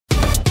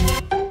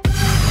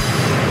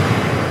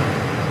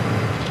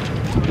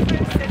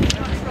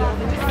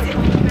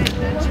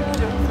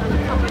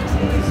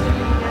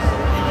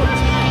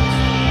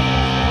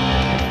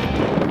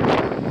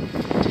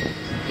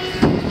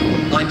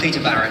Peter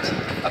Barrett,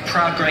 a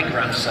proud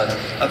great-grandson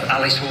of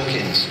Alice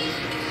Hawkins.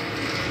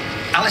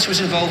 Alice was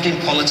involved in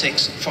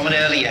politics from an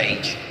early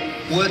age,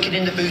 working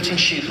in the boot and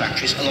shoe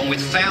factories along with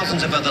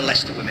thousands of other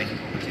Leicester women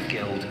of the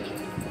Guild.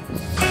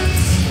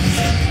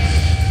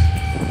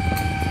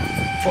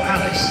 For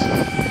Alice,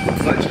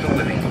 Votes for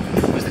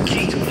Women was the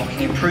key to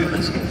unlocking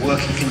improvements in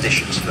working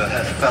conditions for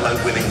her fellow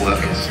women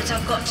workers. But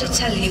I've got to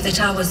tell you that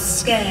I was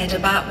scared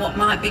about what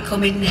might be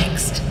coming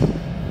next.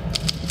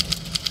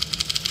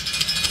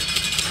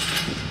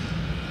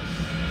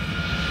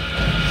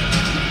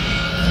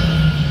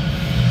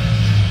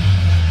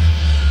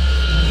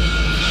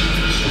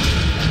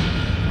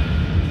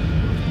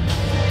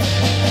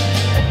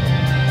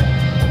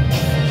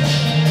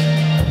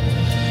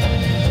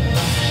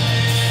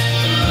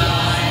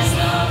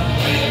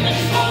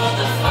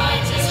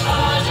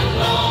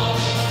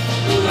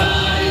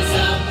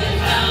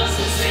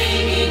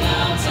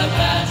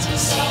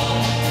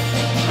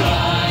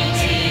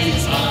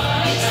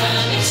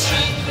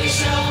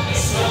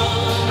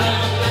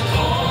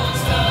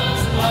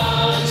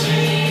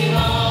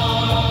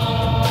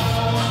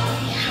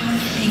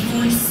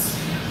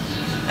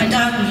 And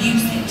I will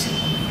use it.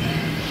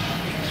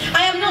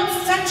 I am not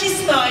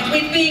satisfied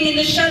with being in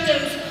the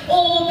shadows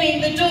or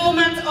being the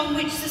doormat on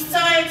which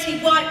society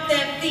wipe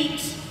their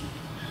feet.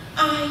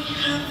 I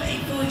have a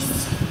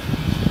voice,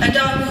 and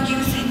I will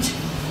use it.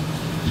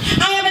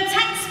 I am a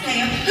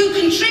taxpayer who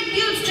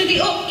contributes to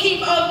the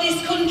upkeep of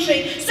this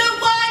country, so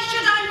why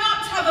should I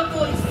not have a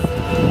voice?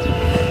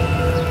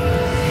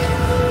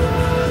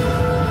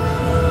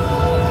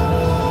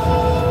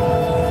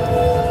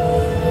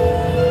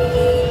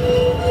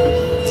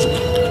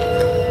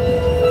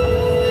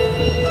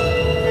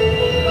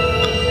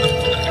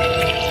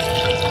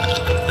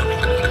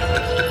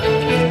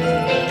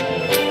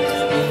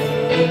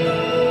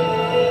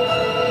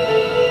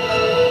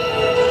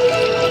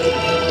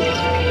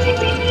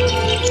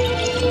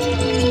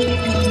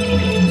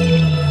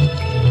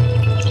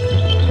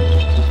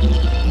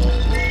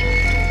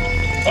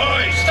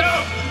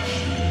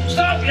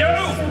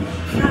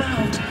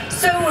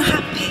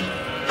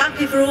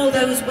 For all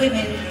those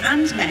women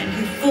and men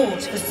who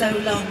fought for so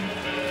long.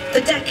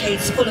 The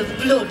decades full of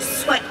blood,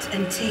 sweat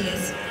and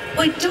tears.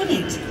 We'd done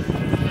it.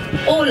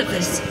 All of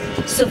us,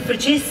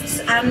 suffragists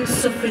and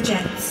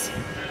suffragettes.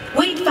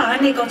 We'd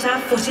finally got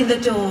our foot in the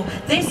door.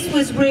 This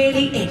was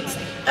really it.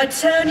 A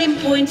turning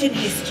point in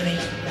history.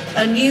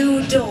 A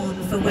new dawn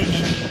for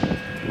women.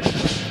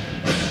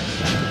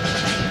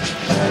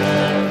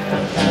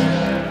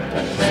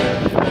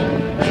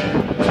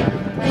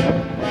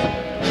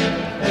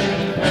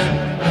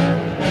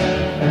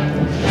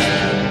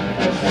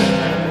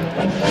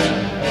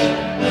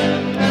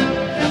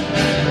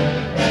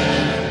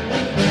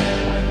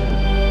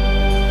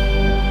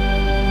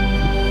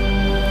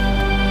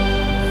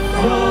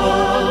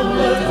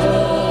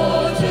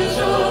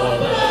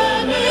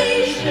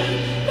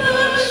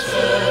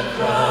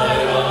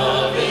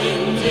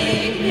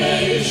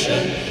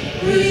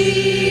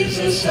 Breathes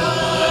a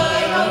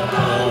sigh of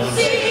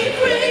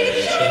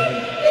consecration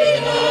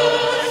in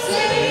our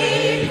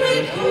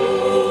sacred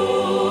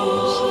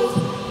cause.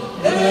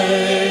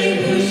 They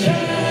who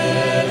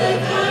share the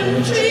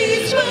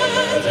country's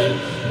burden,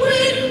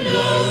 when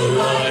no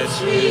rights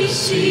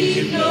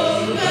receive no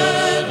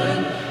burden,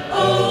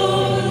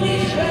 only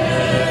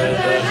share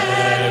the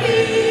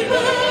heavy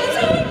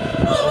burden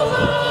of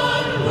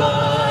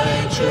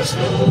unrighteous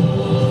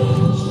laws.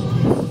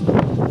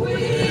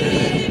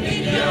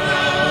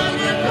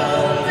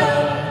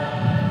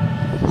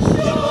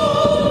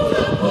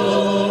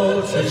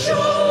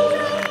 Shoulder